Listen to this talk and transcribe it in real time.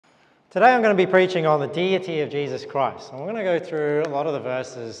Today I'm going to be preaching on the deity of Jesus Christ. I'm going to go through a lot of the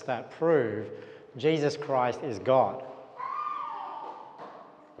verses that prove Jesus Christ is God.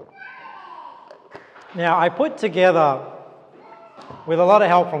 Now, I put together, with a lot of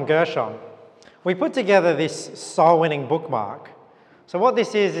help from Gershon, we put together this soul-winning bookmark. So what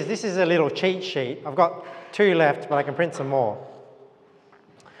this is this is a little cheat sheet. I've got 2 left, but I can print some more.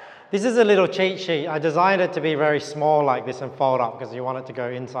 This is a little cheat sheet. I designed it to be very small like this and fold up because you want it to go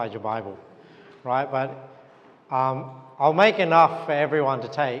inside your Bible, right? But I'll make enough for everyone to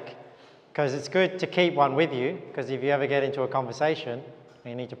take because it's good to keep one with you, because if you ever get into a conversation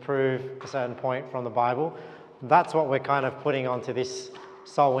and you need to prove a certain point from the Bible, that's what we're kind of putting onto this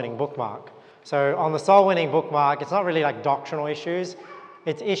soul-winning bookmark. So on the soul-winning bookmark, it's not really like doctrinal issues.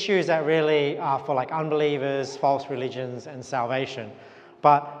 It's issues that really are for like unbelievers, false religions, and salvation.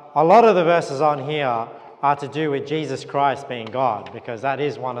 But a lot of the verses on here are to do with Jesus Christ being God, because that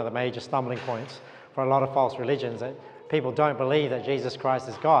is one of the major stumbling points for a lot of false religions, that people don't believe that Jesus Christ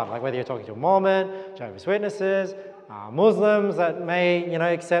is God. Like whether you're talking to a Mormon, Jehovah's Witnesses, Muslims that may,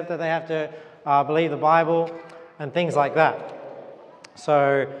 accept that they have to believe the Bible and things like that.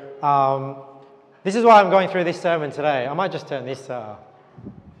 So this is why I'm going through this sermon today. I might just turn this, it's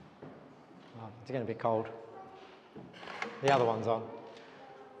going to be cold. The other one's on.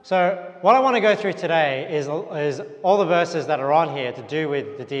 So what I want to go through today is all the verses that are on here to do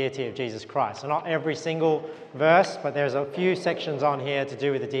with the deity of Jesus Christ. So not every single verse, but there's a few sections on here to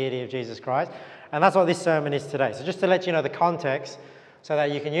do with the deity of Jesus Christ. And that's what this sermon is today. So just to let you know the context so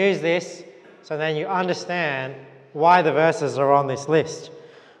that you can use this, so then you understand why the verses are on this list.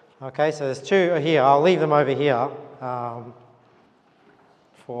 Okay, so there's 2 here. I'll leave them over here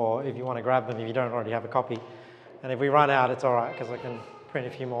for if you want to grab them if you don't already have a copy. And if we run out, it's all right because I can print a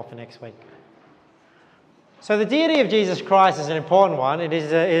few more for next week. So the deity of Jesus Christ is an important one. It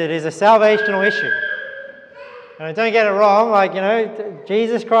is a salvational issue. And don't get it wrong,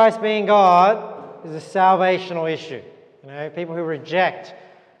 Jesus Christ being God is a salvational issue. People who reject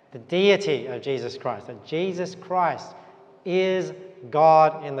the deity of Jesus Christ, that Jesus Christ is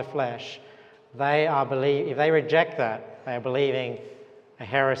God in the flesh, if they reject that, they are believing a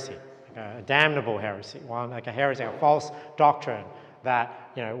heresy, a damnable heresy, a false doctrine that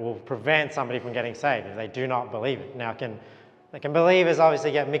will prevent somebody from getting saved if they do not believe it. Now, believers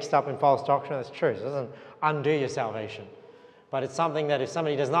obviously get mixed up in false doctrine? That's true. It doesn't undo your salvation. But it's something that if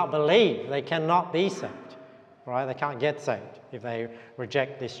somebody does not believe, they cannot be saved. Right? They can't get saved if they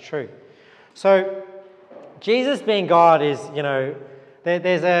reject this truth. So, Jesus being God is,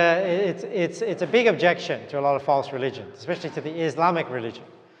 it's a big objection to a lot of false religions, especially to the Islamic religion.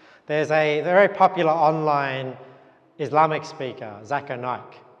 There's a very popular online Islamic speaker, Zakir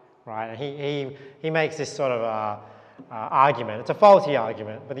Naik, right? And he makes this sort of argument. It's a faulty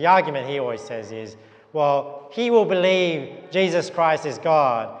argument, but the argument he always says is, well, he will believe Jesus Christ is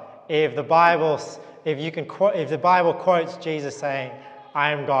God if the Bible quotes Jesus saying,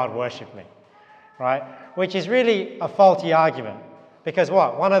 "I am God, worship me," right? Which is really a faulty argument, because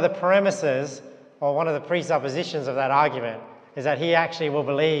what? One of the premises or one of the presuppositions of that argument is that he actually will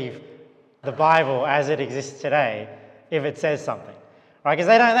believe the Bible as it exists today if it says something, right?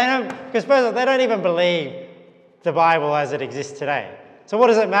 Because first of all, they don't even believe the Bible as it exists today. So what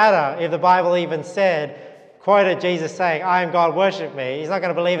does it matter if the Bible even quoted Jesus saying, "I am God, worship me"? He's not going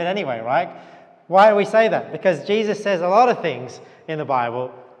to believe it anyway, right? Why do we say that? Because Jesus says a lot of things in the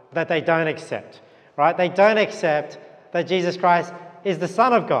Bible that they don't accept, right? They don't accept that Jesus Christ is the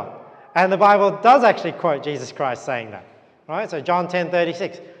Son of God. And the Bible does actually quote Jesus Christ saying that, right? So John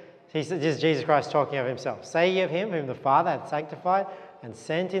 10:36. This is Jesus Christ talking of himself. "Say ye of him whom the Father hath sanctified and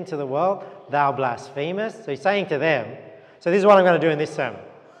sent into the world, thou blasphemest." So he's saying to them. So this is what I'm going to do in this sermon.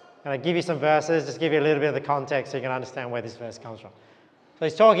 I'm going to give you some verses, just give you a little bit of the context so you can understand where this verse comes from. So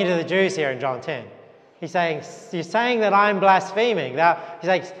he's talking to the Jews here in John 10. He's saying, "You're saying that I'm blaspheming." He's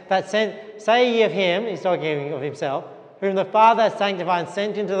like, "Say ye of him," he's talking of himself, "whom the Father hath sanctified and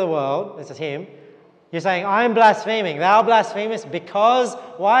sent into the world," this is him. You're saying, "I'm blaspheming, thou blasphemest," because,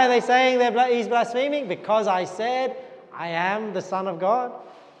 why are they saying he's blaspheming? Because I said, "I am the Son of God."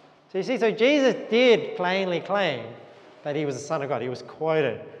 So you see, Jesus did plainly claim that he was the Son of God. He was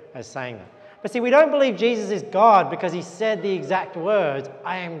quoted as saying that. But see, we don't believe Jesus is God because he said the exact words,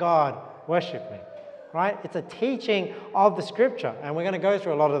 "I am God, worship me." Right? It's a teaching of the Scripture. And we're going to go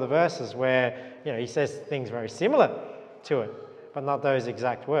through a lot of the verses where, he says things very similar to it, but not those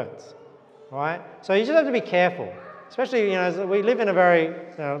exact words. Right? So you just have to be careful, especially, we live in a very,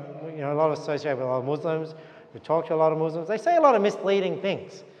 a lot associated with a lot of Muslims. We talk to a lot of Muslims. They say a lot of misleading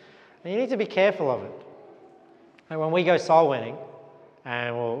things. And you need to be careful of it. And when we go soul winning,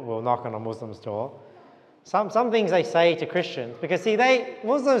 and we'll knock on a Muslim's door. Some things they say to Christians, because see,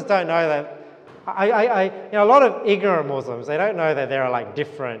 Muslims don't know that. A lot of ignorant Muslims, they don't know that there are like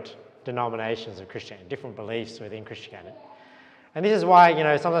different denominations of Christianity, different beliefs within Christianity. And this is why,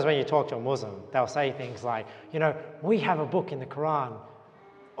 sometimes when you talk to a Muslim, they'll say things like, we have a book in the Quran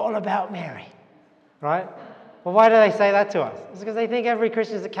all about Mary, right? Well, why do they say that to us? It's because they think every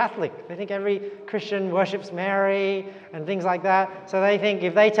Christian is a Catholic. They think every Christian worships Mary and things like that. So they think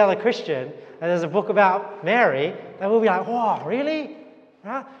if they tell a Christian that there's a book about Mary, they will be like, whoa, really?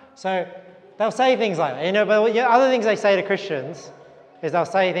 Right? So they'll say things like that. But other things they say to Christians is they'll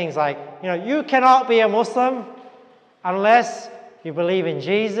say things like, you cannot be a Muslim unless you believe in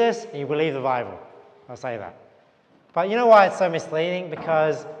Jesus and you believe the Bible. They'll say that. But you know why it's so misleading?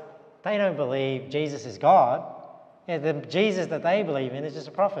 Because they don't believe Jesus is God. The Jesus that they believe in is just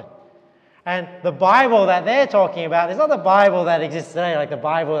a prophet. And the Bible that they're talking about is not the Bible that exists today, like the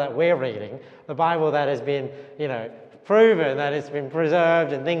Bible that we're reading, the Bible that has been, proven, that it's been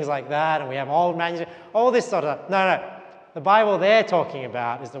preserved and things like that, and we have old manuscripts, all this sort of stuff. No. The Bible they're talking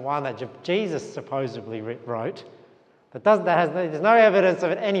about is the one that Jesus supposedly wrote. There's no evidence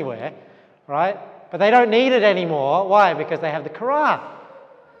of it anywhere, right? But they don't need it anymore. Why? Because they have the Quran.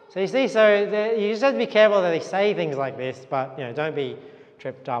 So you see, you just have to be careful that they say things like this, but don't be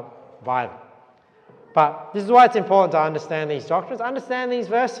tripped up by them. But this is why it's important to understand these doctrines, understand these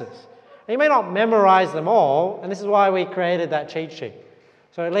verses. And you may not memorize them all, and this is why we created that cheat sheet.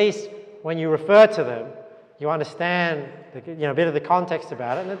 So at least when you refer to them, you understand a bit of the context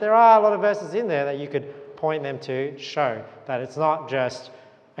about it, and that there are a lot of verses in there that you could point them to show that it's not just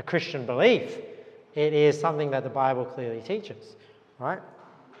a Christian belief. It is something that the Bible clearly teaches, right?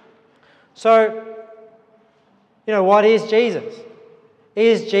 So, what is Jesus?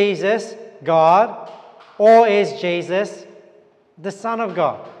 Is Jesus God, or is Jesus the Son of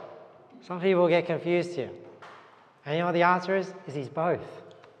God? Some people get confused here. And you know what the answer is? He's both,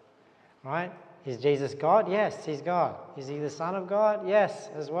 right? Is Jesus God? Yes, he's God. Is he the Son of God? Yes,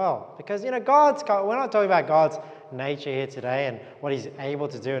 as well. Because, we're not talking about God's nature here today and what he's able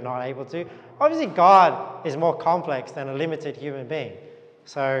to do and not able to. Obviously, God is more complex than a limited human being.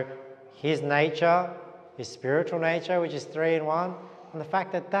 So, his nature, his spiritual nature, which is 3 in 1, and the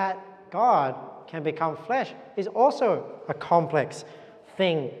fact that God can become flesh is also a complex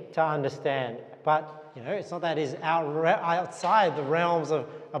thing to understand. But, it's not that it's outside the realms of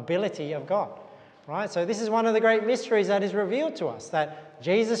ability of God. Right? So this is one of the great mysteries that is revealed to us, that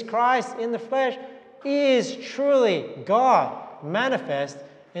Jesus Christ in the flesh is truly God manifest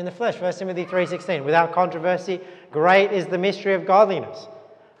in the flesh. 1 Timothy 3:16, without controversy, great is the mystery of godliness.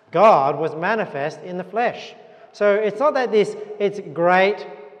 God was manifest in the flesh. So it's not that it's great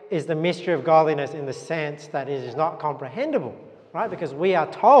is the mystery of godliness in the sense that it is not comprehensible, right? Because we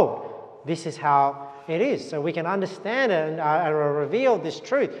are told this is how it is. So we can understand it and reveal this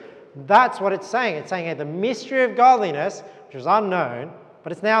truth. That's what it's saying. It's saying that the mystery of godliness, which was unknown,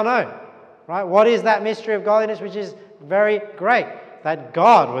 but it's now known, right? What is that mystery of godliness, which is very great? That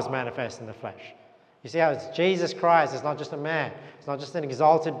God was manifest in the flesh. You see how it's Jesus Christ is not just a man. It's not just an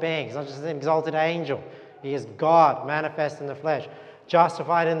exalted being. It's not just an exalted angel. He is God manifest in the flesh,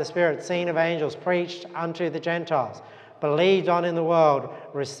 justified in the Spirit, seen of angels, preached unto the Gentiles, believed on in the world,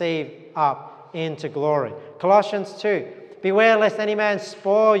 received up into glory. Colossians 2, beware lest any man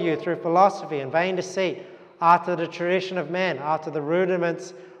spoil you through philosophy and vain deceit, after the tradition of men, after the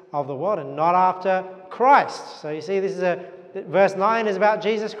rudiments of the world, and not after Christ. So you see, verse 9 is about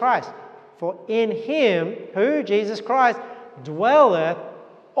Jesus Christ. For in him, who? Jesus Christ, dwelleth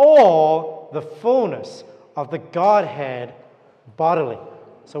all the fullness of the Godhead bodily.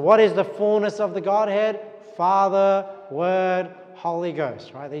 So what is the fullness of the Godhead? Father, Word, Holy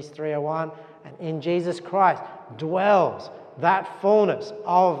Ghost, right? These three are one. And in Jesus Christ dwells that fullness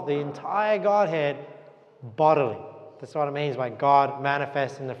of the entire Godhead bodily. That's what it means by God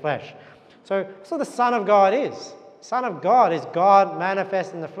manifest in the flesh. So that's what the Son of God is. Son of God is God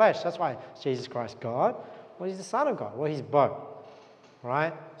manifest in the flesh. That's why Jesus Christ God. Well, he's the Son of God. Well, he's both.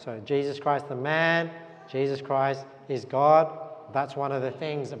 Right? So Jesus Christ the man, Jesus Christ is God. That's one of the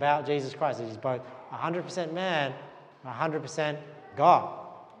things about Jesus Christ. He's both 100% man, 100% God.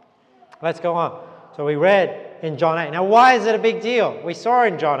 Let's go on. So we read in John 8. Now, why is it a big deal? We saw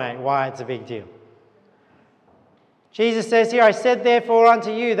in John 8 why it's a big deal. Jesus says here, I said therefore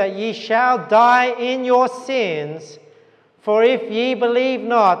unto you that ye shall die in your sins, for if ye believe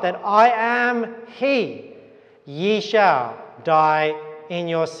not that I am he, ye shall die in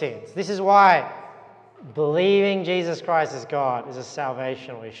your sins. This is why believing Jesus Christ as God is a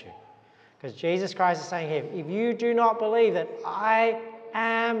salvational issue. Because Jesus Christ is saying here, if you do not believe that I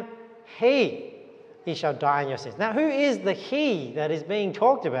am he. Ye shall die in your sins. Now, who is the he that is being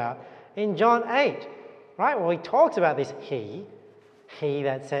talked about in John 8? Right? Well, he talks about this he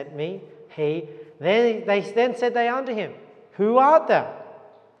that sent me, he. Then said they unto him, Who art thou?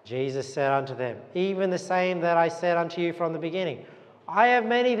 Jesus said unto them, Even the same that I said unto you from the beginning. I have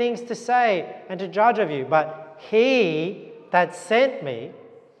many things to say and to judge of you, but he that sent me,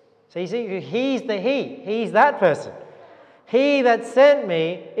 so you see, he's the he. He's that person. He that sent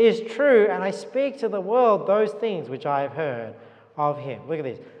me is true, and I speak to the world those things which I have heard of him. Look at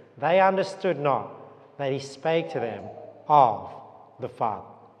this. They understood not that he spake to them of the Father.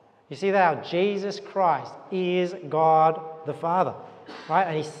 You see that how Jesus Christ is God the Father. Right?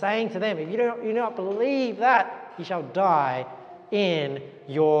 And he's saying to them, if you do not believe that, you shall die in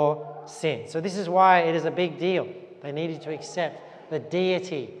your sin. So this is why it is a big deal. They needed to accept the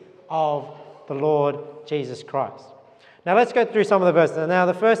deity of the Lord Jesus Christ. Now let's go through some of the verses. Now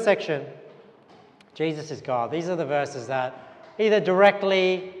the first section, Jesus is God. These are the verses that either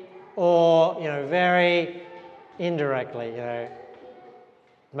directly or, very indirectly,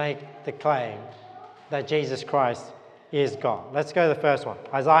 make the claim that Jesus Christ is God. Let's go to the first one,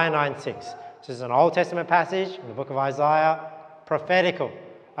 Isaiah 9:6. This is an Old Testament passage in the book of Isaiah, prophetical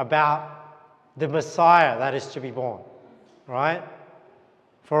about the Messiah that is to be born, right?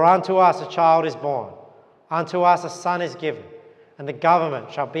 For unto us a child is born, unto us a son is given, and the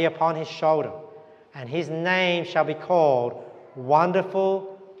government shall be upon his shoulder, and his name shall be called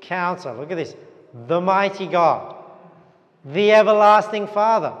Wonderful Counselor. Look at this. The Mighty God, the Everlasting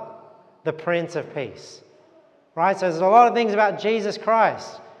Father, the Prince of Peace. Right? So there's a lot of things about Jesus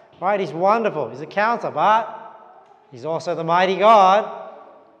Christ. Right? He's wonderful. He's a counselor, but he's also the mighty God.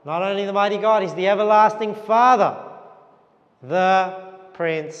 Not only the mighty God, he's the everlasting Father, the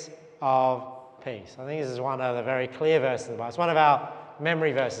Prince of Peace. I think this is one of the very clear verses in the Bible. It's one of our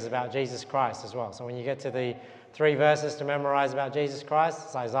memory verses about Jesus Christ as well. So when you get to the 3 verses to memorize about Jesus Christ,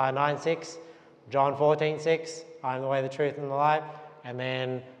 it's Isaiah 9:6, John 14:6, I am the way, the truth, and the life, and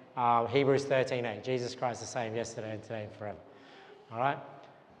then Hebrews 13:8. Jesus Christ the same yesterday and today and forever. All right?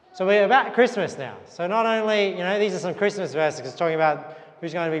 So we're about Christmas now. So not only, these are some Christmas verses it's talking about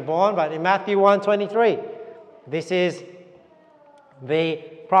who's going to be born, but in Matthew 1:23, this is the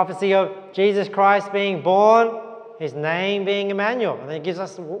prophecy of Jesus Christ being born, his name being Emmanuel. And it gives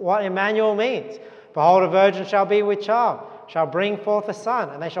us what Emmanuel means. Behold, a virgin shall be with child, shall bring forth a son,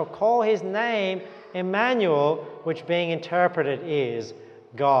 and they shall call his name Emmanuel, which being interpreted is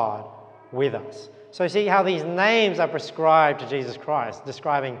God with us. So see how these names are prescribed to Jesus Christ,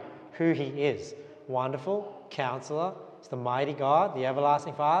 describing who he is. Wonderful, Counselor, he's the mighty God, the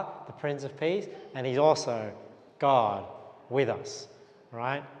everlasting Father, the Prince of Peace, and he's also God with us,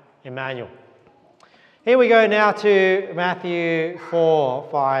 right? Emmanuel. Here we go now to Matthew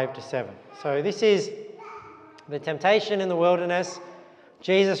 4:5-7. So this is the temptation in the wilderness,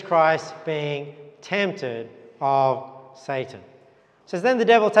 Jesus Christ being tempted of Satan. It says, Then the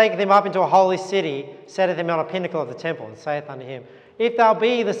devil taketh him up into a holy city, setteth him on a pinnacle of the temple, and saith unto him, If thou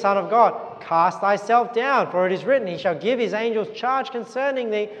be the Son of God, cast thyself down, for it is written, He shall give his angels charge concerning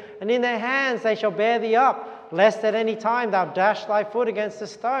thee, and in their hands they shall bear thee up, lest at any time thou dash thy foot against a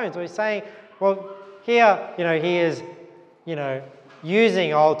stone. So he's saying, well, here, he is,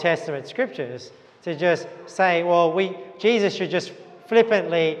 using Old Testament scriptures to just say, well, Jesus should just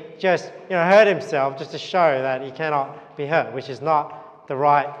flippantly hurt himself just to show that he cannot be hurt, which is not the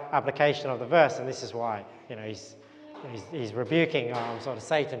right application of the verse. And this is why, he's rebuking sort of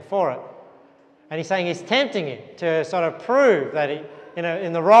Satan for it. And he's saying he's tempting him to sort of prove that he,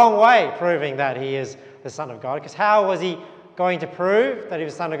 in the wrong way, proving that he is the Son of God. Because how was he going to prove that he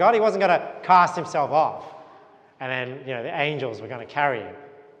was the Son of God? He wasn't going to cast himself off and then, the angels were going to carry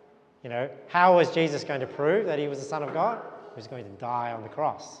him. How was Jesus going to prove that he was the Son of God? He was going to die on the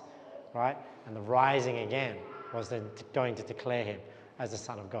cross, right? And the rising again was then going to declare him as the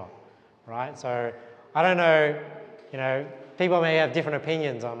Son of God, right? So I don't know, people may have different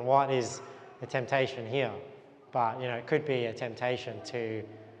opinions on what is the temptation here, but, it could be a temptation to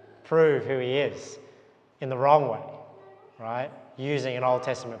prove who he is in the wrong way, right? Using an Old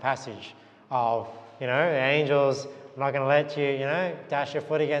Testament passage of, the angels are not going to let you, dash your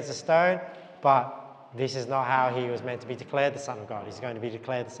foot against a stone, but this is not how he was meant to be declared the Son of God. He's going to be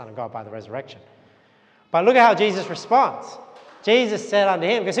declared the Son of God by the resurrection. But look at how Jesus responds. Jesus said unto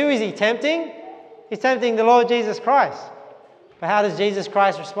him, because who is he tempting? He's tempting the Lord Jesus Christ. But how does Jesus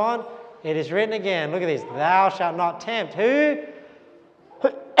Christ respond? It is written again, look at this, thou shalt not tempt who?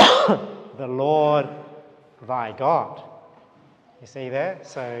 The Lord thy God. You see there?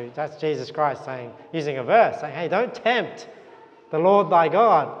 So that's Jesus Christ saying, using a verse, saying, hey, don't tempt the Lord thy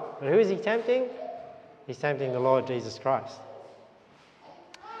God. But who is he tempting? He's tempting the Lord Jesus Christ.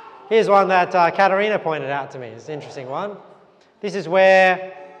 Here's one that Katerina pointed out to me. It's an interesting one. This is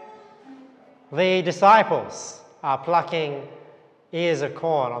where the disciples are plucking ears of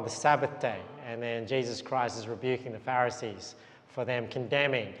corn on the Sabbath day, and then Jesus Christ is rebuking the Pharisees for them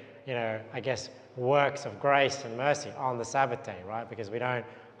condemning, works of grace and mercy on the Sabbath day, right? Because we don't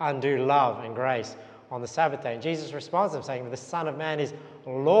undo love and grace on the Sabbath day. And Jesus responds to them saying, the Son of Man is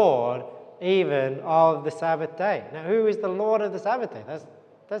Lord even of the Sabbath day. Now, who is the Lord of the Sabbath day?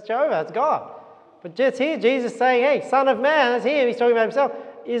 That's Jehovah, that's God. But just here, Jesus saying, hey, Son of Man, that's him, he's talking about himself,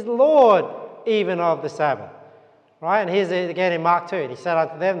 is Lord even of the Sabbath. Right? And here's it again in Mark 2. And he said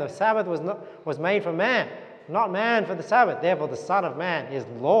unto them, the Sabbath was made for man, not man for the Sabbath. Therefore the Son of Man is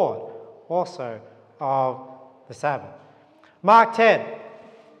Lord also of the Sabbath. Mark 10.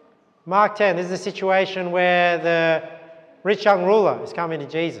 Mark 10, this is a situation where the rich young ruler is coming to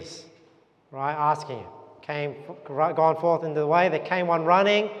Jesus, right, asking him. Gone forth into the way, there came one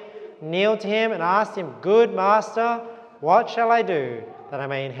running, kneeled to him and asked him, Good master, what shall I do that I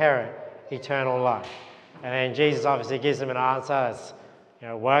may inherit eternal life? And then Jesus obviously gives him an answer that's,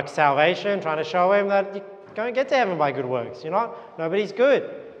 work salvation, trying to show him that you don't get to heaven by good works. Nobody's good.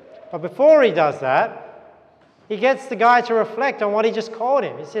 But before he does that, he gets the guy to reflect on what he just called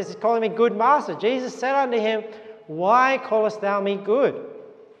him. He says, he's calling me good master. Jesus said unto him, Why callest thou me good?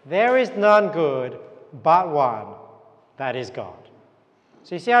 There is none good but one, that is God.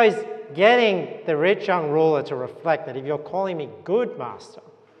 So you see how he's getting the rich young ruler to reflect that if you're calling me good master,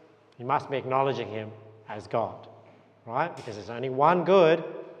 you must be acknowledging him as God, right? Because there's only one good,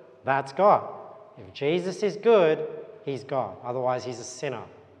 that's God. If Jesus is good, he's God. Otherwise, he's a sinner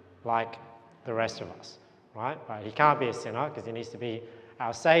like the rest of us, right? But he can't be a sinner because he needs to be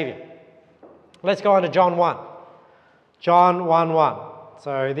our Savior. Let's go on to John 1. John 1:1.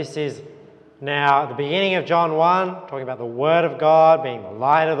 So this is now at the beginning of John 1, talking about the Word of God being the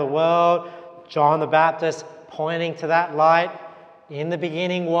light of the world. John the Baptist pointing to that light. In the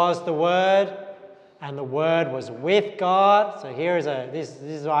beginning was the Word, and the Word was with God. So here is this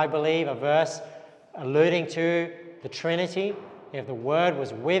is, I believe, a verse alluding to the Trinity. If the Word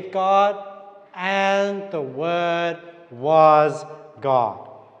was with God, and the Word was God.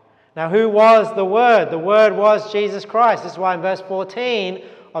 Now, who was the Word? The Word was Jesus Christ. This is why in verse 14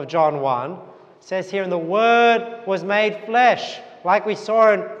 of John 1, it says here, and the Word was made flesh, like we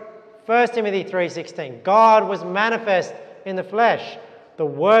saw in 1 Timothy 3:16. God was manifest in the flesh. The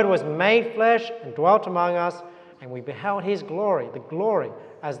Word was made flesh and dwelt among us, and we beheld his glory, the glory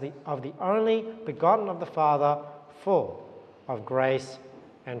of the only begotten of the Father, full of grace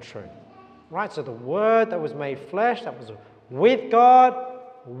and truth. Right, so the Word that was made flesh, that was with God,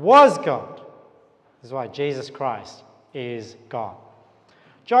 was God. This is why Jesus Christ is God.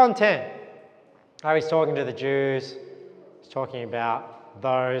 John 10, how he's talking to the Jews, he's talking about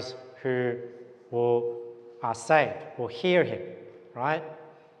those who are saved, will hear him, right?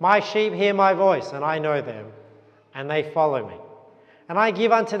 My sheep hear my voice, and I know them, and they follow me. And I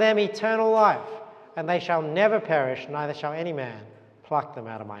give unto them eternal life, and they shall never perish, neither shall any man pluck them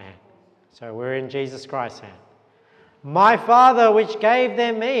out of my hand. So we're in Jesus Christ's hand. My Father, which gave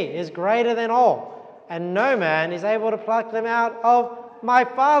them me, is greater than all, and no man is able to pluck them out of my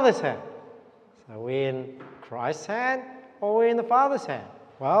Father's hand. So we're in Christ's hand, or we're in the Father's hand?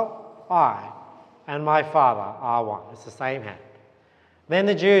 Well, I and my Father are one. It's the same hand. Then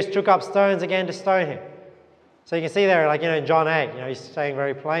the Jews took up stones again to stone him. So you can see there, in John 8, he's saying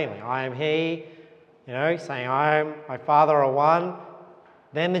very plainly, I am he, saying I am my Father are one.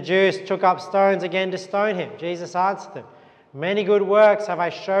 Then the Jews took up stones again to stone him. Jesus answered them, Many good works have I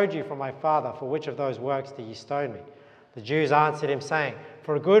showed you from my Father. For which of those works do ye stone me? The Jews answered him, saying,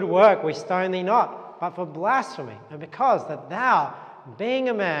 For a good work we stone thee not, but for blasphemy, and because that thou, being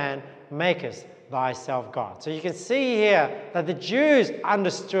a man, makest thyself God. So you can see here that the Jews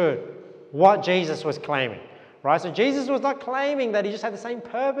understood what Jesus was claiming. Right? So Jesus was not claiming that he just had the same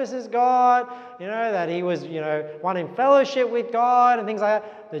purpose as God, that he was, one in fellowship with God and things like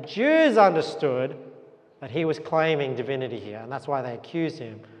that. The Jews understood that he was claiming divinity here, and that's why they accused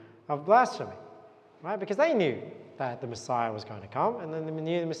him of blasphemy, right? Because they knew that the Messiah was going to come, and then they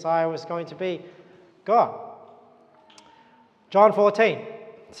knew the Messiah was going to be God. John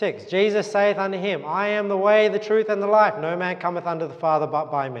 14:6, Jesus saith unto him, I am the way, the truth, and the life. No man cometh unto the Father but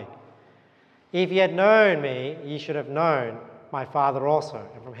by me. If ye had known me, ye should have known my Father also,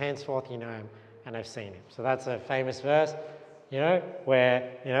 and from henceforth ye know him and have seen him. So that's a famous verse,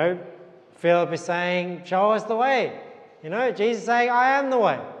 where, Philip is saying, show us the way. Jesus saying, I am the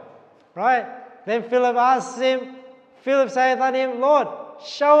way, right? Then Philip asks him, Philip saith unto him, Lord,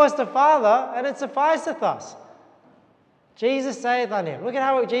 show us the Father, and it sufficeth us. Jesus saith unto him. Look at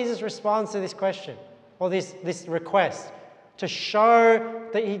how Jesus responds to this question, or this request, to show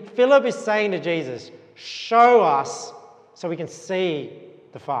that Philip is saying to Jesus, show us so we can see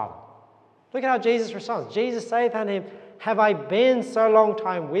the Father. Look at how Jesus responds. Jesus saith unto him, have I been so long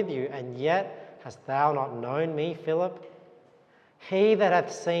time with you, and yet hast thou not known me, Philip? He that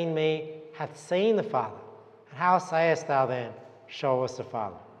hath seen me hath seen the Father. And how sayest thou then, show us the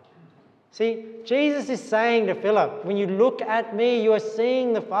Father? See, Jesus is saying to Philip, when you look at me, you are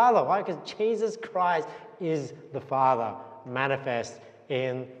seeing the Father. Why? Because Jesus Christ is the Father manifest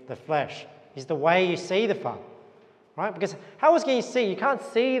in the flesh. He's the way you see the Father. Right? Because how else can you see? You can't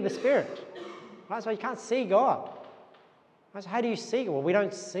see the Spirit. Right? So you can't see God. Right? So how do you see God? Well, we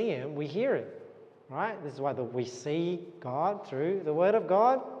don't see Him, we hear Him. Right? This is why we see God through the Word of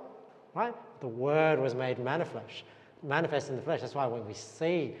God. Right? The Word was made manifest in the flesh. That's why when we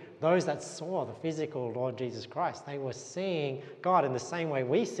see those that saw the physical Lord Jesus Christ, they were seeing God in the same way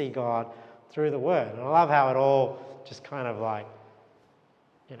we see God through the Word. And I love how it all just kind of like,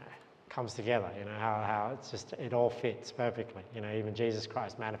 comes together, how it's just, it all fits perfectly. Even Jesus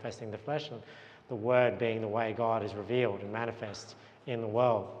Christ manifesting the flesh and the Word being the way God is revealed and manifest in the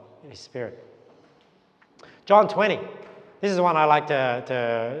world, in His Spirit. John 20. This is the one I like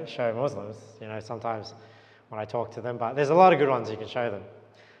to show Muslims, sometimes when I talk to them, but there's a lot of good ones you can show them.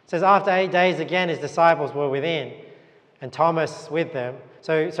 It says, after 8 days again, His disciples were within, and Thomas with them.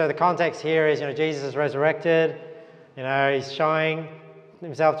 So the context here is, Jesus is resurrected, He's showing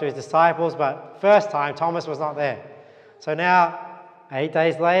Himself to His disciples, but first time, Thomas was not there. So now, 8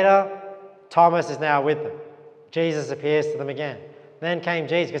 days later, Thomas is now with them. Jesus appears to them again. Then came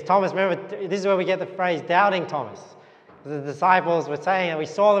Jesus, because Thomas, remember, this is where we get the phrase, doubting Thomas. The disciples were saying that we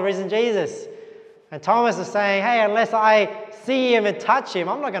saw the risen Jesus. And Thomas is saying, hey, unless I see Him and touch Him,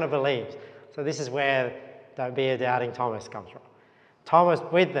 I'm not going to believe. So this is where don't be a doubting Thomas comes from. Thomas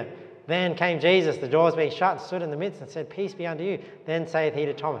with them. Then came Jesus, the doors being shut, and stood in the midst and said, peace be unto you. Then saith He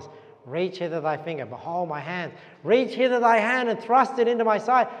to Thomas, reach hither thy finger, behold my hand. Reach hither thy hand and thrust it into my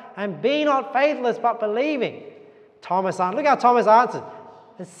side, and be not faithless but believing. Thomas answered, look how Thomas answered,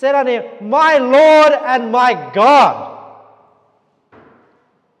 and said unto Him, my Lord and my God.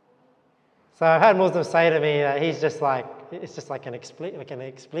 So I've had Muslims say to me that he's just like, it's just like an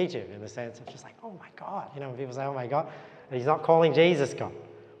expletive in the sense of just like, oh my God. When people say, oh my God, and He's not calling Jesus God.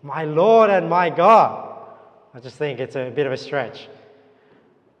 My Lord and my God. I just think it's a bit of a stretch.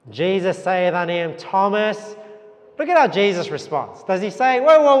 Jesus saith unto him, Thomas, look at how Jesus responds. Does He say,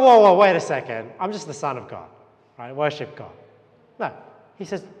 whoa, wait a second. I'm just the Son of God. Right? Worship God. No. He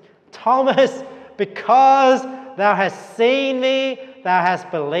says, Thomas, because thou hast seen me, thou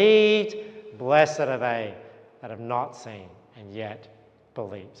hast believed. Blessed are they that have not seen and yet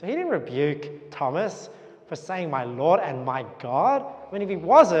believe. So He didn't rebuke Thomas for saying my Lord and my God. If He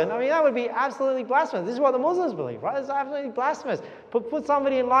wasn't, that would be absolutely blasphemous. This is what the Muslims believe, right? It's absolutely blasphemous. Put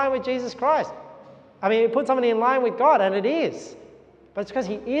somebody in line with Jesus Christ. Put somebody in line with God, and it is. But it's because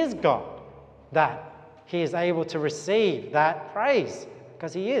He is God that He is able to receive that praise,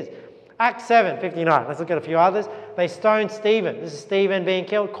 because He is. Acts 7:59. Let's look at a few others. They stoned Stephen. This is Stephen being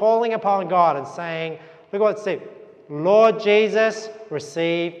killed, calling upon God and saying, look what it said, Lord Jesus,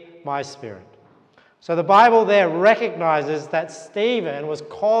 receive my spirit. So the Bible there recognizes that Stephen was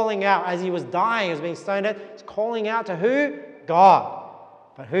calling out as he was dying, he was being stoned at, he was calling out to who? God.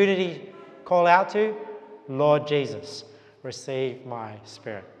 But who did he call out to? Lord Jesus, receive my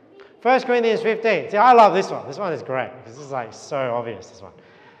spirit. 1 Corinthians 15. See, I love this one. This one is great because this is like so obvious, this one.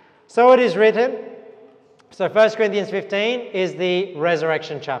 So it is written. So 1 Corinthians 15 is the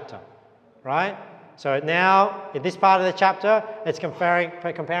resurrection chapter, right? So now, in this part of the chapter, it's comparing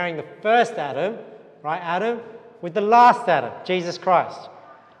the first Adam, right, Adam, with the last Adam, Jesus Christ.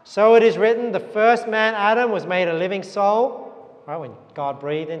 So it is written, the first man, Adam, was made a living soul, right, when God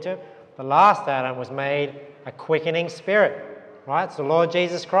breathed into him. The last Adam was made a quickening spirit, right? It's the Lord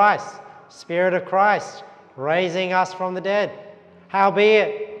Jesus Christ, Spirit of Christ, raising us from the dead.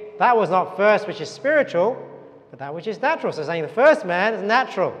 Howbeit, that was not first which is spiritual, but that which is natural. So saying the first man is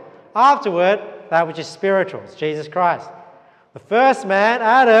natural. Afterward, that which is spiritual, it's Jesus Christ. The first man,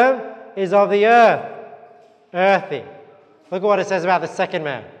 Adam, is of the earth, earthy. Look at what it says about the second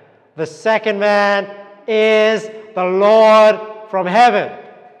man. The second man is the Lord from heaven.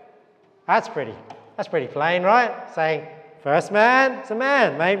 That's pretty plain, right? Saying, first man is a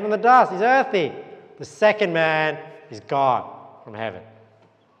man made from the dust, he's earthy. The second man is God from heaven.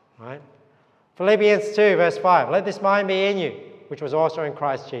 Right? Philippians 2, verse 5. Let this mind be in you, which was also in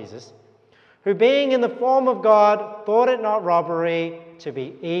Christ Jesus, who being in the form of God, thought it not robbery to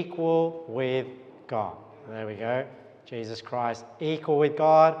be equal with God. There we go. Jesus Christ, equal with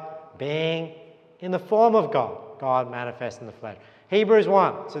God, being in the form of God. God manifest in the flesh. Hebrews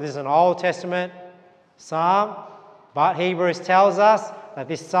 1. So this is an Old Testament psalm, but Hebrews tells us that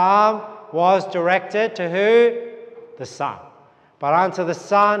this psalm was directed to who? The Son. But unto the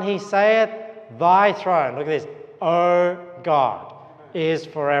Son he saith, thy throne, look at this, O God, is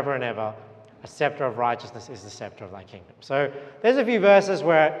forever and ever. A scepter of righteousness is the scepter of thy kingdom. So there's a few verses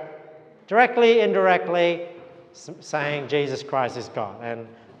where directly, indirectly, saying Jesus Christ is God. And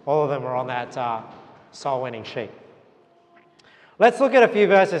all of them are on that soul-winning sheet. Let's look at a few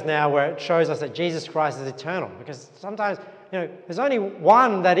verses now where it shows us that Jesus Christ is eternal. Because sometimes, there's only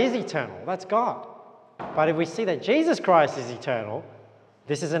one that is eternal. That's God. But if we see that Jesus Christ is eternal,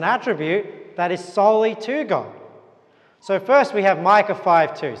 this is an attribute that is solely to God. So first we have Micah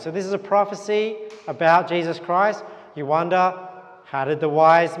 5:2. So this is a prophecy about Jesus Christ. You wonder, how did the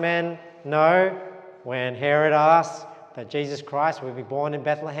wise men know when Herod asked that Jesus Christ would be born in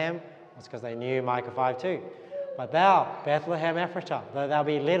Bethlehem? It's because they knew Micah 5:2. But thou, Bethlehem Ephratah, though thou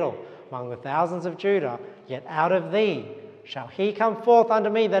be little among the thousands of Judah, yet out of thee shall he come forth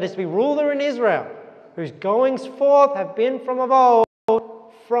unto me that is to be ruler in Israel, whose goings forth have been from of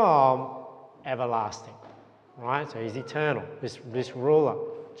old, from everlasting. Right? So he's eternal. This ruler,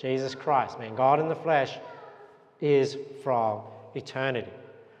 Jesus Christ, man, God in the flesh, is from eternity.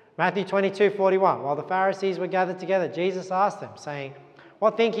 Matthew 22:41. While the Pharisees were gathered together, Jesus asked them, saying,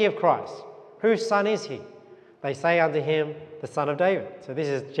 what think ye of Christ? Whose son is he? They say unto him, the Son of David. So this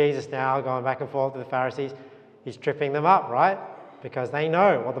is Jesus now going back and forth with the Pharisees. He's tripping them up, right? Because they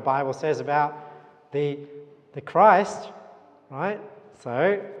know what the Bible says about the Christ, right?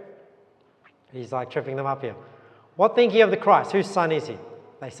 So he's like tripping them up here. What think ye of the Christ? Whose son is he?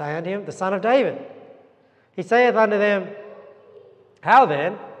 They say unto him, the Son of David. He saith unto them, how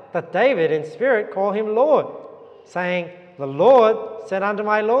then doth David in spirit call him Lord, saying, the Lord said unto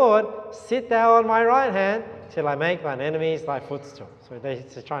my Lord, sit thou on my right hand till I make thine enemies thy footstool. So they're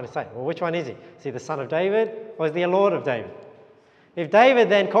trying to say, well, which one is he? Is he the son of David or is he a Lord of David? If David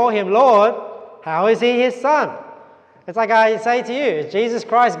then call him Lord, how is he his son? It's like I say to you, is Jesus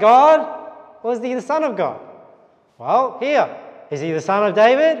Christ God or is he the Son of God? Well, here, is he the son of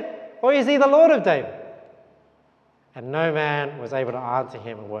David or is he the Lord of David? And no man was able to answer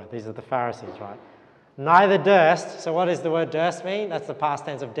him a word. These are the Pharisees, right? Neither durst, so what does the word durst mean? That's the past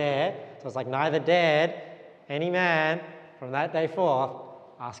tense of dare. So it's like neither dared any man from that day forth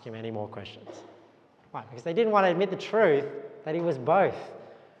ask him any more questions. Why? Because they didn't want to admit the truth that he was both.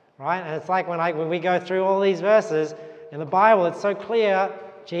 Right? And it's like when we go through all these verses in the Bible, it's so clear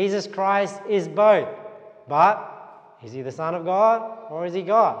Jesus Christ is both. But is he the Son of God or is he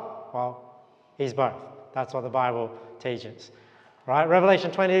God? Well, he's both. That's what the Bible teaches. Right?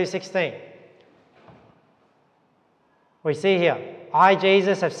 Revelation 22:16. We see here, I,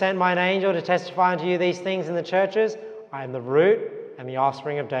 Jesus, have sent mine angel to testify unto you these things in the churches. I am the root and the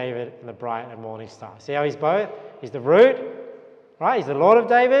offspring of David and the bright and morning star. See how he's both? He's the root, right? He's the Lord of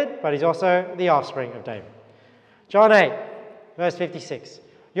David, but he's also the offspring of David. John 8, verse 56.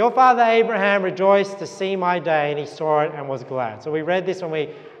 Your father Abraham rejoiced to see my day, and he saw it and was glad. So we read this when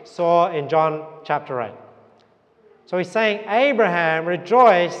we saw in John chapter 8. So he's saying, Abraham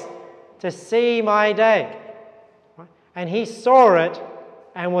rejoiced to see my day. And he saw it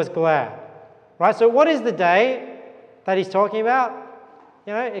and was glad. Right? So what is the day that he's talking about?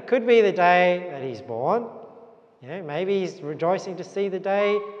 It could be the day that he's born. Maybe he's rejoicing to see the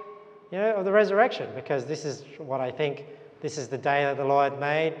day, of the resurrection, because this is what I think, this is the day that the Lord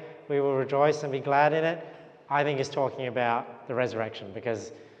made. We will rejoice and be glad in it. I think he's talking about the resurrection,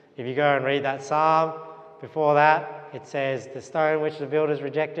 because if you go and read that psalm, before that, it says, the stone which the builders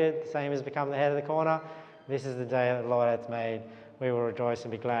rejected, the same has become the head of the corner. This is the day that the Lord hath made. We will rejoice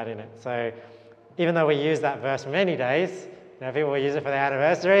and be glad in it. So even though we use that verse for many days, people will use it for their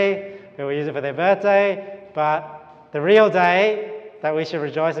anniversary, people will use it for their birthday, but the real day that we should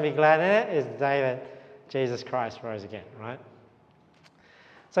rejoice and be glad in it is the day that Jesus Christ rose again, right?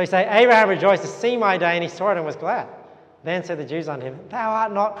 So he say, Abraham rejoiced to see my day, and he saw it and was glad. Then said the Jews unto him, thou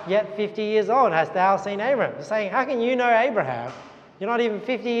art not yet 50 years old, hast thou seen Abraham? He's saying, how can you know Abraham? You're not even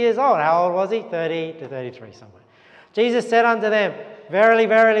 50 years old. How old was he? 30 to 33 somewhere. Jesus said unto them, verily,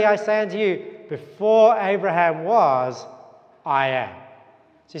 verily, I say unto you, before Abraham was, I am.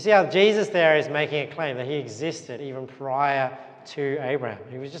 So you see how Jesus there is making a claim that he existed even prior to Abraham.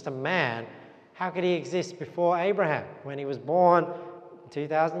 He was just a man. How could he exist before Abraham when he was born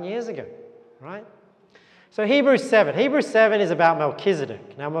 2,000 years ago, right? So Hebrews 7. Hebrews 7 is about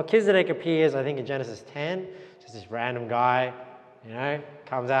Melchizedek. Now Melchizedek appears, I think, in Genesis 10. Just this random guy,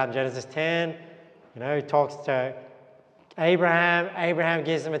 comes out in Genesis 10, he talks to Abraham. Abraham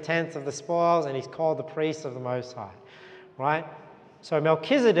gives him a tenth of the spoils, and he's called the priest of the Most High, right? So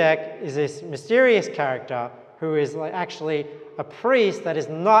Melchizedek is this mysterious character who is actually a priest that is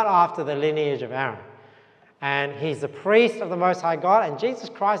not after the lineage of Aaron. And he's the priest of the Most High God, and Jesus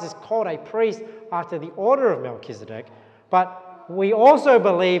Christ is called a priest after the order of Melchizedek. But we also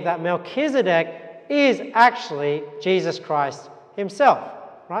believe that Melchizedek is actually Jesus Christ himself,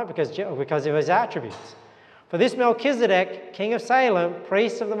 right? Because of his attributes. For this Melchizedek, king of Salem,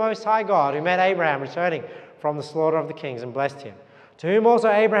 priest of the Most High God, who met Abraham returning from the slaughter of the kings and blessed him, to whom also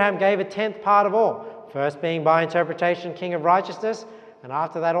Abraham gave a tenth part of all, first being by interpretation king of righteousness, and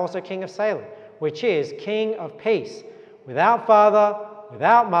after that also king of Salem, which is king of peace, without father,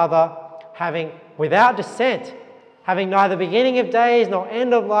 without mother, without descent, having neither beginning of days nor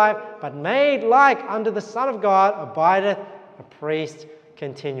end of life, but made like unto the Son of God, abideth a priest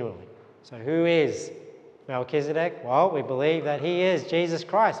continually. So who is Melchizedek? Well, we believe that he is Jesus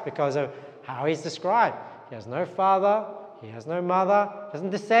Christ because of how he's described. He has no father, he has no mother, doesn't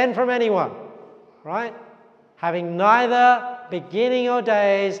descend from anyone, right? Having neither beginning of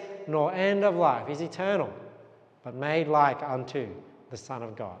days nor end of life. He's eternal, but made like unto the Son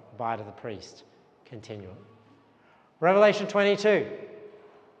of God, abideth the priest continually. Revelation 22,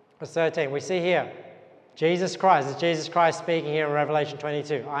 verse 13, we see here, Jesus Christ, it's Jesus Christ speaking here in Revelation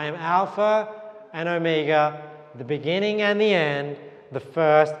 22. I am Alpha and Omega, the beginning and the end, the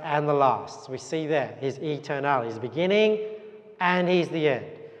first and the last. So we see there his eternality, his beginning and he's the end.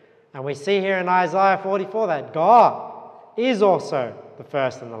 And we see here in Isaiah 44 that God is also the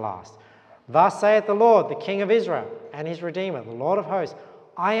first and the last. Thus saith the Lord, the King of Israel and his Redeemer, the Lord of hosts,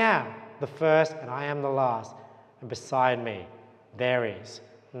 I am the first and I am the last, and beside me there is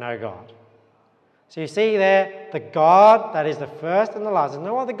no God. So you see there, the God that is the first and the last. There's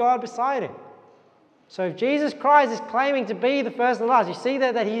no other God beside him. So if Jesus Christ is claiming to be the first and the last, you see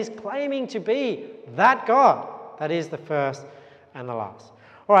there that he is claiming to be that God that is the first and the last.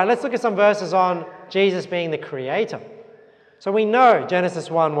 All right, let's look at some verses on Jesus being the creator. So we know Genesis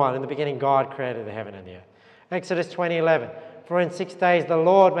 1:1, in the beginning God created the heaven and the earth. Exodus 20:11, for in 6 days the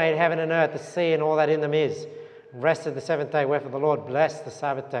Lord made heaven and earth, the sea and all that in them is, and rested the seventh day, wherefore the Lord blessed the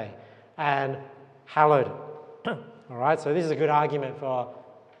Sabbath day and hallowed it. All right, so this is a good argument for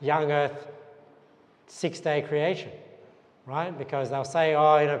young earth 6-day creation, right? Because they'll say,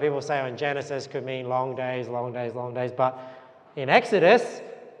 people say in Genesis could mean long days, but in Exodus,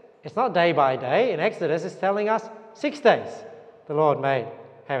 it's not day by day. In Exodus, it's telling us 6 days. The Lord made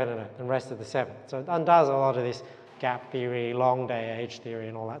heaven and earth and rested the seventh. So it undoes a lot of this gap theory, long day age theory,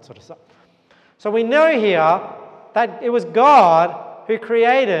 and all that sort of stuff. So we know here that it was God who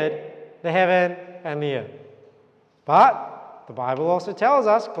created the heaven and the earth. But the Bible also tells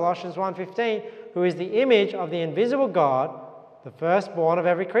us, Colossians 1:15, who is the image of the invisible God, the firstborn of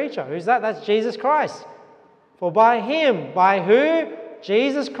every creature. Who's that? That's Jesus Christ. For by him, by who?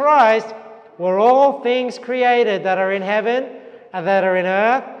 Jesus Christ, were all things created that are in heaven and that are in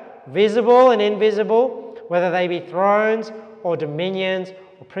earth, visible and invisible, whether they be thrones or dominions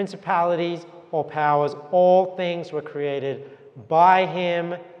or principalities or powers. All things were created by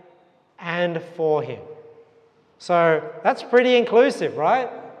him and for him. So that's pretty inclusive, right?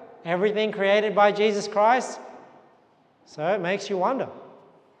 Everything created by Jesus Christ. So it makes you wonder,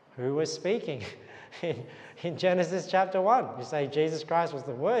 who was speaking in Genesis chapter 1? You say Jesus Christ was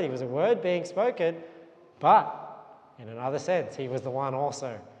the Word. He was a Word being spoken, but in another sense, he was the one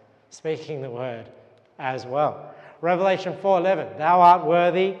also speaking the Word as well. Revelation 4:11, thou art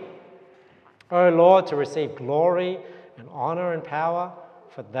worthy, O Lord, to receive glory and honor and power,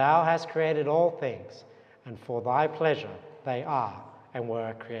 for thou hast created all things, and for thy pleasure they are and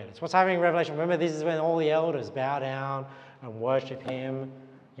were created. So what's happening in Revelation? Remember, this is when all the elders bow down and worship him.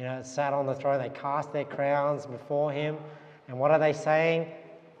 Sat on the throne, they cast their crowns before him. And what are they saying?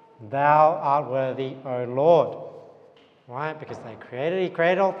 Thou art worthy, O Lord. Right? Because he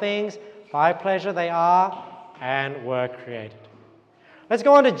created all things, by pleasure they are and were created. Let's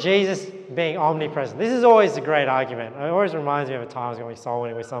go on to Jesus being omnipresent. This is always a great argument. It always reminds me of a time I was going soul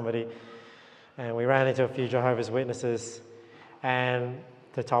winning with somebody, and we ran into a few Jehovah's Witnesses, and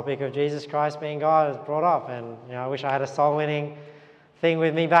the topic of Jesus Christ being God was brought up. And I wish I had a soul winning thing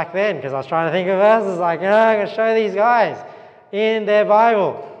with me back then, because I was trying to think of verses like, I'm going to show these guys in their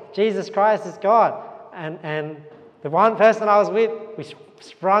Bible, Jesus Christ is God. And the one person I was with, we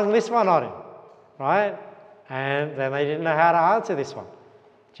sprung this one on him, right? And then they didn't know how to answer this one.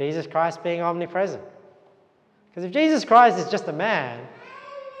 Jesus Christ being omnipresent. Because if Jesus Christ is just a man,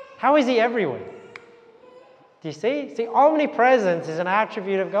 how is he everywhere? Do you see? See, omnipresence is an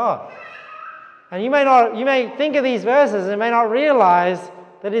attribute of God. And you may think of these verses and may not realize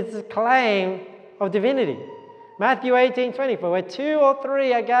that it's a claim of divinity. Matthew 18:20, where 2 or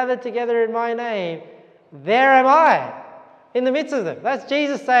 3 are gathered together in my name, there am I in the midst of them. That's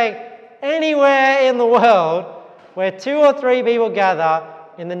Jesus saying, anywhere in the world where 2 or 3 people gather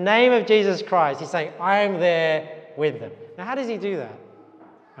in the name of Jesus Christ, he's saying, I am there with them. Now, how does he do that?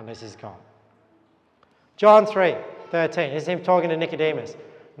 Unless he's God. John 3:13, this is him talking to Nicodemus.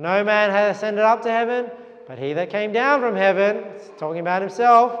 No man hath ascended up to heaven, but he that came down from heaven, it's talking about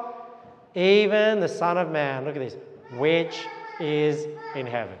himself, even the Son of Man, look at this, which is in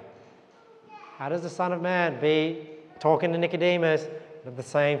heaven. How does the Son of Man be talking to Nicodemus, but at the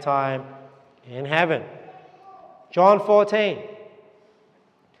same time in heaven? John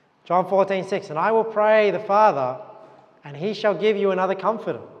 14:6, and I will pray the Father, and he shall give you another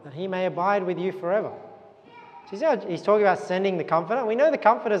comforter, that he may abide with you forever. So you see how he's talking about sending the comforter? We know the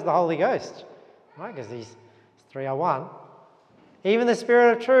comforter is the Holy Ghost, right? Because these 3 are one. Even the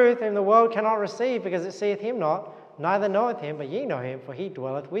Spirit of truth, whom the world cannot receive, because it seeth him not, neither knoweth him, but ye know him, for he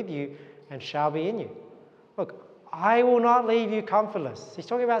dwelleth with you and shall be in you. Look, I will not leave you comfortless. He's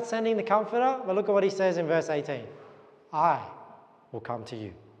talking about sending the comforter, but look at what he says in verse 18. I will come to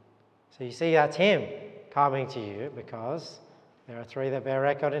you. So you see that's him coming to you, because there are 3 that bear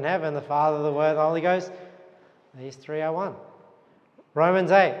record in heaven, the Father, the Word, the Holy Ghost. These 3 are one.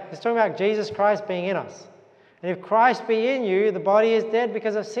 Romans 8, he's talking about Jesus Christ being in us. And if Christ be in you, the body is dead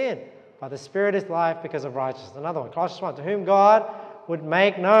because of sin, but the Spirit is life because of righteousness. Another one, Colossians 1, to whom God would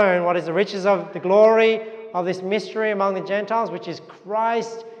make known what is the riches of the glory of this mystery among the Gentiles, which is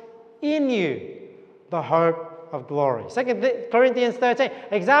Christ in you, the hope of glory. 2 Corinthians 13,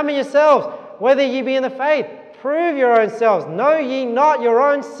 examine yourselves, whether ye be in the faith. Prove your own selves. Know ye not your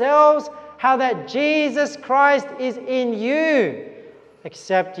own selves, how that Jesus Christ is in you,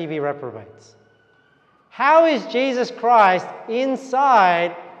 except ye be reprobates. How is Jesus Christ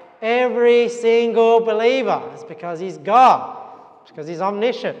inside every single believer? It's because he's God. It's because he's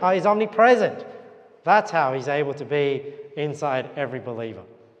omniscient. He's omnipresent. That's how he's able to be inside every believer.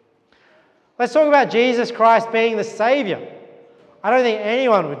 Let's talk about Jesus Christ being the Savior. I don't think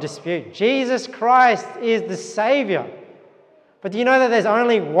anyone would dispute. Jesus Christ is the Savior. But do you know that there's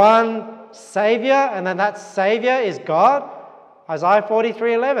only one Savior, and then that Savior is God? Isaiah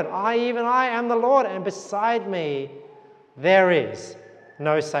 43:11, even I am the Lord, and beside me there is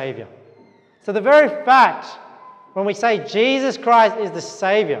no Savior. So the very fact, when we say Jesus Christ is the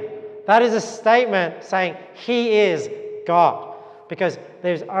Savior, that is a statement saying he is God. Because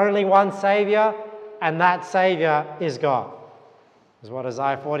there's only one Savior, and that Savior is God. This is what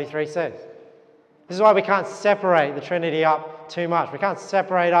Isaiah 43 says. This is why we can't separate the Trinity up too much. We can't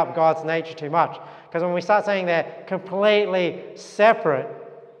separate up God's nature too much. Because when we start saying they're completely separate,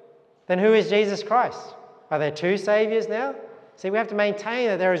 then who is Jesus Christ? Are there 2 Saviors now? See, we have to maintain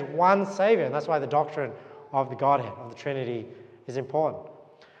that there is one Savior, and that's why the doctrine of the Godhead, of the Trinity, is important.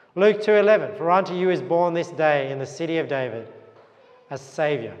 Luke 2:11, for unto you is born this day in the city of David a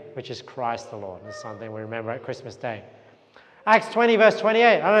Savior, which is Christ the Lord. This is something we remember at Christmas Day. Acts 20, verse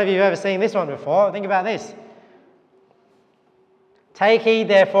 28. I don't know if you've ever seen this one before. Think about this. Take heed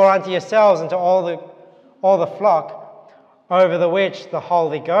therefore unto yourselves and to all the flock over the which the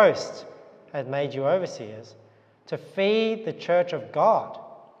Holy Ghost hath made you overseers, to feed the church of God,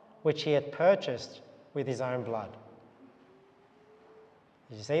 which he hath purchased with his own blood.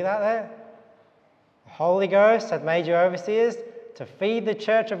 Did you see that there? The Holy Ghost hath made you overseers to feed the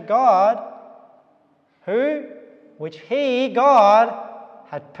church of God, who? Which he, God,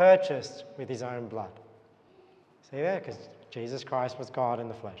 had purchased with his own blood. See there? Because Jesus Christ was God in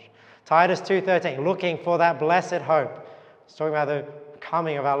the flesh. Titus 2:13, looking for that blessed hope. It's talking about the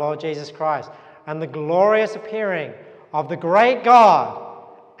coming of our Lord Jesus Christ and the glorious appearing of the great God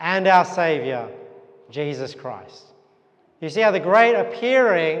and our Savior, Jesus Christ. You see how the great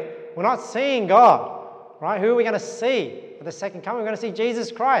appearing, we're not seeing God, right? Who are we going to see at the second coming? We're going to see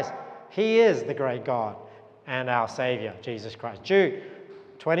Jesus Christ. He is the great God and our Savior, Jesus Christ. Jude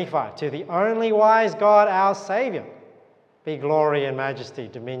 25, to the only wise God, our Savior, be glory and majesty,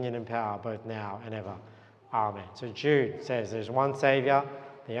 dominion and power, both now and ever. Amen. So Jude says there's one Savior,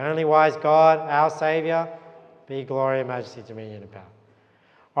 the only wise God, our Savior, be glory and majesty, dominion and power.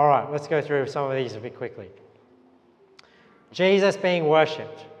 All right, let's go through some of these a bit quickly. Jesus being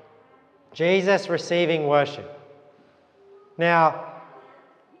worshipped. Jesus receiving worship. Now,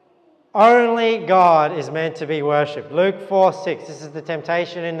 only God is meant to be worshipped. Luke 4:6, this is the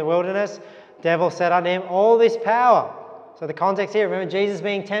temptation in the wilderness. devil said unto him, all this power. So the context here, remember Jesus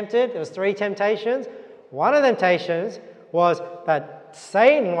being tempted, there was 3 temptations. One of the temptations was that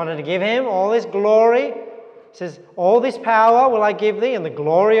Satan wanted to give him all this glory. He says, all this power will I give thee, and the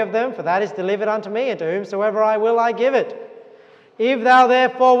glory of them, for that is delivered unto me, and to whomsoever I will I give it. If thou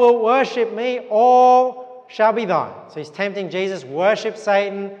therefore wilt worship me, all shall be thine. So he's tempting Jesus, worship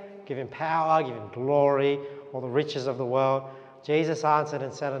Satan, give him power, give him glory, all the riches of the world. Jesus answered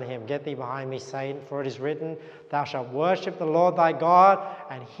and said unto him, get thee behind me, Satan, for it is written, thou shalt worship the Lord thy God,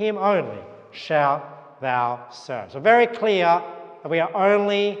 and him only shalt thou serve. So very clear that we are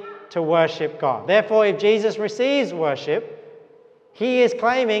only to worship God. Therefore, if Jesus receives worship, he is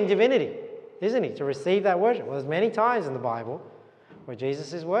claiming divinity, isn't he? To receive that worship. Well, there's many times in the Bible where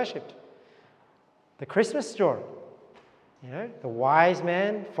Jesus is worshipped. The Christmas story, the wise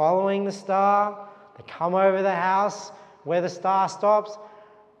men following the star, they come over the house where the star stops.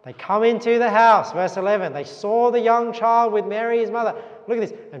 They come into the house, verse 11. They saw the young child with Mary, his mother. Look at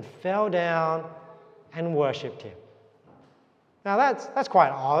this. And fell down and worshipped him. Now that's quite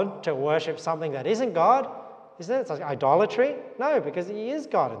odd to worship something that isn't God, isn't it? It's like idolatry. No, because he is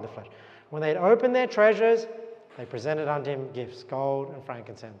God in the flesh. When they had opened their treasures, they presented unto him gifts, gold and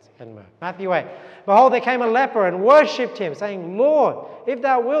frankincense and myrrh. Matthew 8. Behold, there came a leper and worshipped him, saying, Lord, if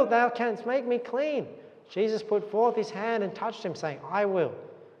thou wilt, thou canst make me clean. Jesus put forth his hand and touched him, saying, I will,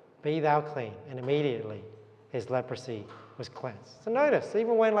 be thou clean. And immediately his leprosy was cleansed. So notice,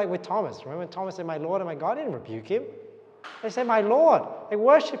 even when with Thomas, remember when Thomas said, my Lord and my God, he didn't rebuke him. They say, my Lord. They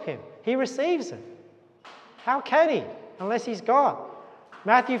worship him. He receives it. How can he? Unless he's God.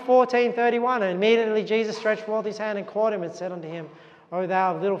 Matthew 14:31, and immediately Jesus stretched forth his hand and caught him and said unto him, O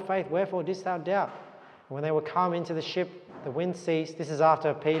thou of little faith, wherefore didst thou doubt? And when they were come into the ship, the wind ceased. This is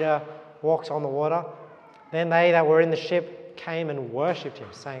after Peter walks on the water. Then they that were in the ship came and worshipped him,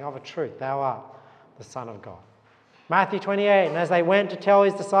 saying, Of a truth, thou art the Son of God. Matthew 28, and as they went to tell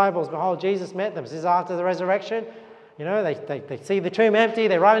his disciples, behold, Jesus met them. This is after the resurrection. They see the tomb empty.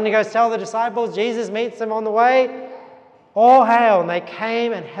 They run in to go tell the disciples. Jesus meets them on the way. All hail. And they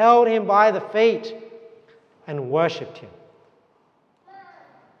came and held him by the feet and worshipped him.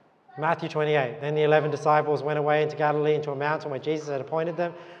 Matthew 28. Then the 11 disciples went away into Galilee, into a mountain where Jesus had appointed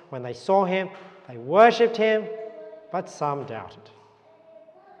them. When they saw him, they worshipped him, but some doubted.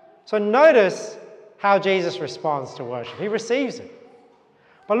 So notice how Jesus responds to worship. He receives it.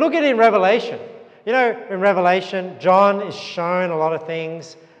 But look at it in Revelation. In Revelation, John is shown a lot of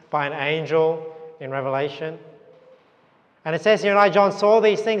things by an angel in Revelation. And it says here, and I, John, saw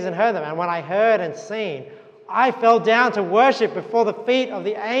these things and heard them. And when I heard and seen, I fell down to worship before the feet of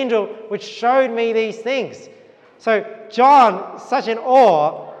the angel which showed me these things. So John, such in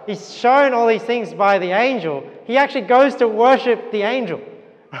awe, he's shown all these things by the angel. He actually goes to worship the angel,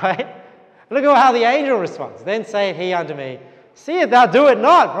 right? Look at how the angel responds. Then saith he unto me, See it, thou do it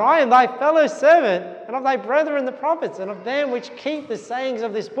not, for I am thy fellow servant, and of thy brethren the prophets, and of them which keep the sayings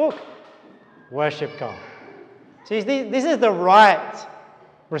of this book. Worship God. See, this is the right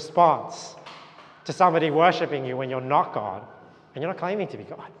response to somebody worshipping you when you're not God, and you're not claiming to be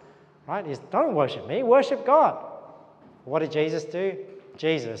God. Right? Is don't worship me, worship God. What did Jesus do?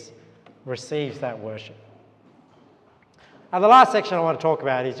 Jesus receives that worship. Now, the last section I want to talk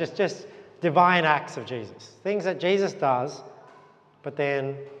about is just divine acts of Jesus. Things that Jesus does, but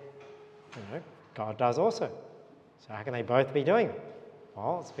then, God does also. So how can they both be doing it?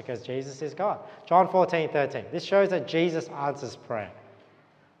 Well, it's because Jesus is God. John 14:13. This shows that Jesus answers prayer.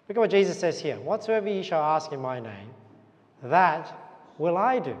 Look at what Jesus says here. Whatsoever ye shall ask in my name, that will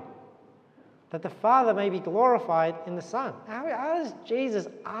I do, that the Father may be glorified in the Son. How does Jesus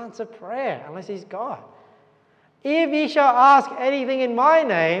answer prayer unless he's God? If ye shall ask anything in my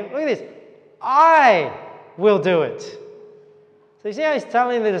name, look at this, I will do it. So you see how he's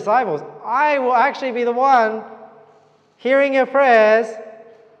telling the disciples, I will actually be the one hearing your prayers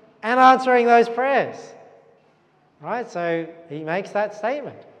and answering those prayers. Right? So he makes that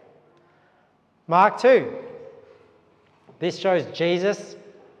statement. Mark 2. This shows Jesus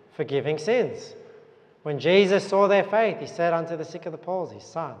forgiving sins. When Jesus saw their faith, he said unto the sick of the palsy,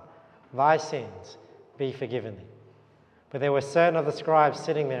 Son, thy sins be forgiven thee. But there were certain of the scribes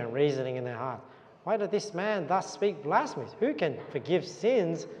sitting there and reasoning in their hearts, why did this man thus speak blasphemies? Who can forgive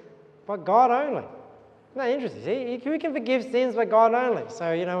sins but God only? Isn't that interesting? See, who can forgive sins but God only?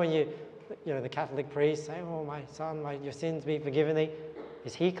 So, when the Catholic priest say, oh, my son, your sins be forgiven thee.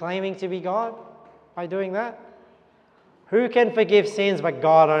 Is he claiming to be God by doing that? Who can forgive sins but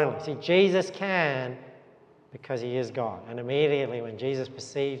God only? See, Jesus can because he is God. And immediately when Jesus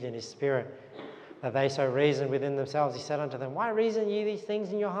perceived in his spirit that they so reasoned within themselves, he said unto them, why reason ye these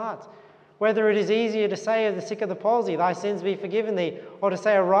things in your hearts? Whether it is easier to say of the sick of the palsy, thy sins be forgiven thee, or to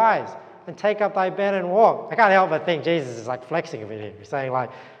say, arise and take up thy bed and walk. I can't help but think Jesus is like flexing a bit here. He's saying like,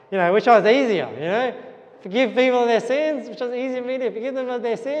 which one's easier, Forgive people of their sins, which one's easier for me to forgive them of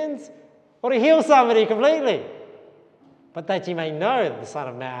their sins, or to heal somebody completely. But that ye may know that the Son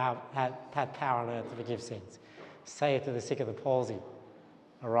of Man hath power on earth to forgive sins. Say to the sick of the palsy,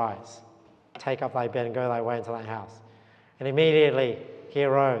 arise, take up thy bed and go thy way into thy house. And immediately he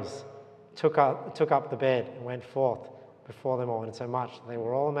arose, took up the bed and went forth before them all, insomuch that they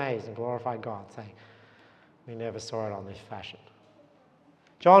were all amazed and glorified God, saying, we never saw it on this fashion.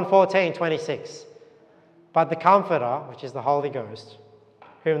 John 14:26. But the Comforter, which is the Holy Ghost,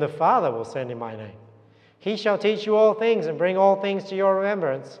 whom the Father will send in my name, he shall teach you all things and bring all things to your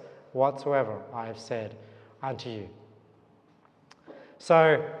remembrance, whatsoever I have said unto you.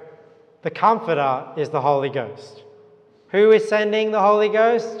 So, the Comforter is the Holy Ghost. Who is sending the Holy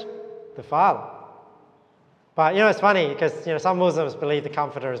Ghost? The Father. But it's funny because some Muslims believe the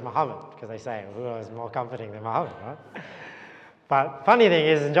Comforter is Muhammad because they say, who is more comforting than Muhammad, right? But funny thing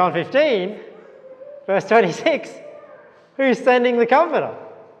is, in John 15, verse 26, who's sending the Comforter?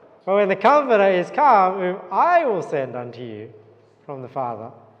 Well, when the Comforter is come, whom I will send unto you from the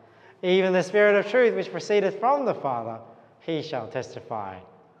Father, even the Spirit of truth which proceedeth from the Father, he shall testify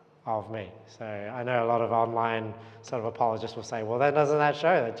of me. So I know a lot of online sort of apologists will say, well, then doesn't that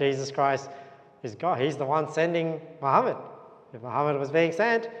show that Jesus Christ is God? He's the one sending Muhammad. If Muhammad was being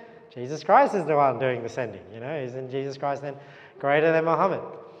sent, Jesus Christ is the one doing the sending. Isn't Jesus Christ then greater than Muhammad?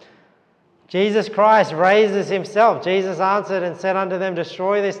 Jesus Christ raises himself. Jesus answered and said unto them,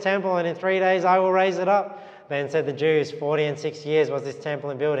 destroy this temple, and in 3 days I will raise it up. Then said the Jews, 40 and 6 years was this temple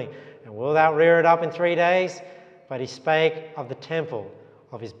in building, and wilt thou rear it up in 3 days? But he spake of the temple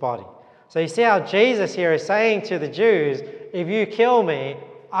of his body. So you see how Jesus here is saying to the Jews, if you kill me,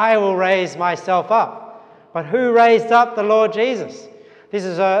 I will raise myself up. But who raised up the Lord Jesus? This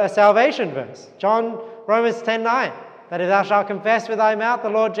is a salvation verse. Romans 10:9, that if thou shalt confess with thy mouth the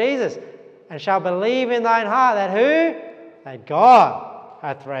Lord Jesus, and shalt believe in thine heart that who? That God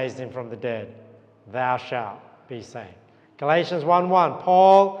hath raised him from the dead, thou shalt be saved. Galatians 1:1,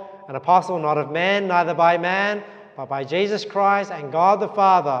 Paul, an apostle, not of men, neither by man, but by Jesus Christ and God the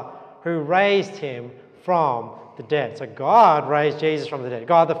Father, who raised him from the dead. So God raised Jesus from the dead.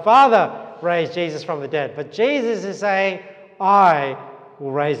 God the Father raised Jesus from the dead. But Jesus is saying, I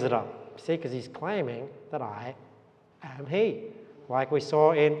will raise it up. See, because he's claiming that I am he, like we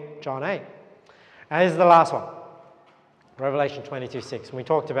saw in John 8. And this is the last one, Revelation 22:6. And we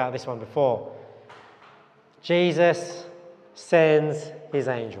talked about this one before. Jesus sends his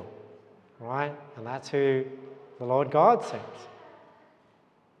angel, right? And that's who the Lord God sends.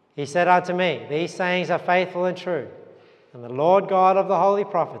 He said unto me, these sayings are faithful and true. And the Lord God of the holy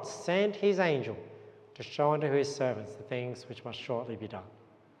prophets sent his angel to show unto his servants the things which must shortly be done.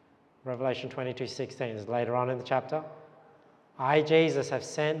 Revelation 22:16 is later on in the chapter. I, Jesus, have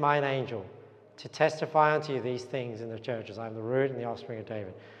sent mine angel to testify unto you these things in the churches. I am the root and the offspring of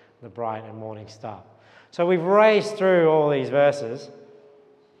David, the bright and morning star. So we've raced through all these verses,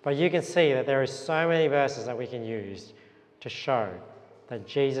 but you can see that there are so many verses that we can use to show that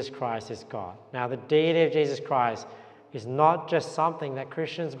Jesus Christ is God. Now, the deity of Jesus Christ is not just something that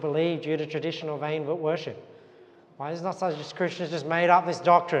Christians believe due to traditional vain worship. Why is not such as Christians just made up this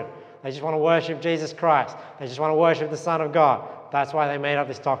doctrine? They just want to worship Jesus Christ. They just want to worship the Son of God. That's why they made up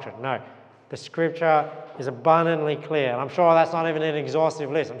this doctrine. No. The scripture is abundantly clear. And I'm sure that's not even an exhaustive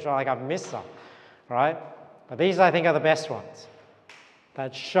list. I'm sure I've missed some, right? But these, I think, are the best ones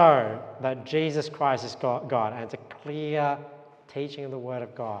that show that Jesus Christ is God. And it's a clear teaching of the Word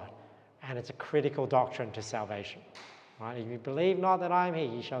of God. And it's a critical doctrine to salvation. Right? If you believe not that I am he,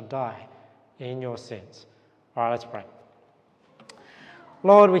 you shall die in your sins. All right, let's pray.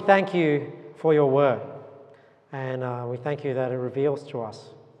 Lord, we thank you for your word. And we thank you that it reveals to us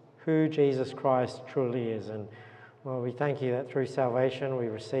who Jesus Christ truly is. And Lord, we thank you that through salvation we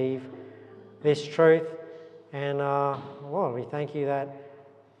receive this truth. And Lord, we thank you that,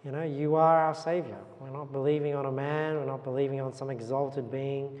 you are our Savior. We're not believing on a man. We're not believing on some exalted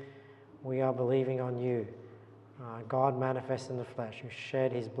being. We are believing on you, God manifest in the flesh, who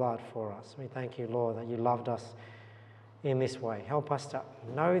shed his blood for us. We thank you, Lord, that you loved us in this way. Help us to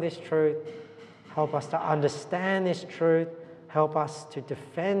know this truth. Help us to understand this truth. Help us to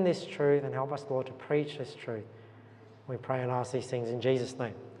defend this truth, and help us, Lord, to preach this truth. We pray and ask these things in Jesus'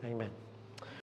 name. Amen.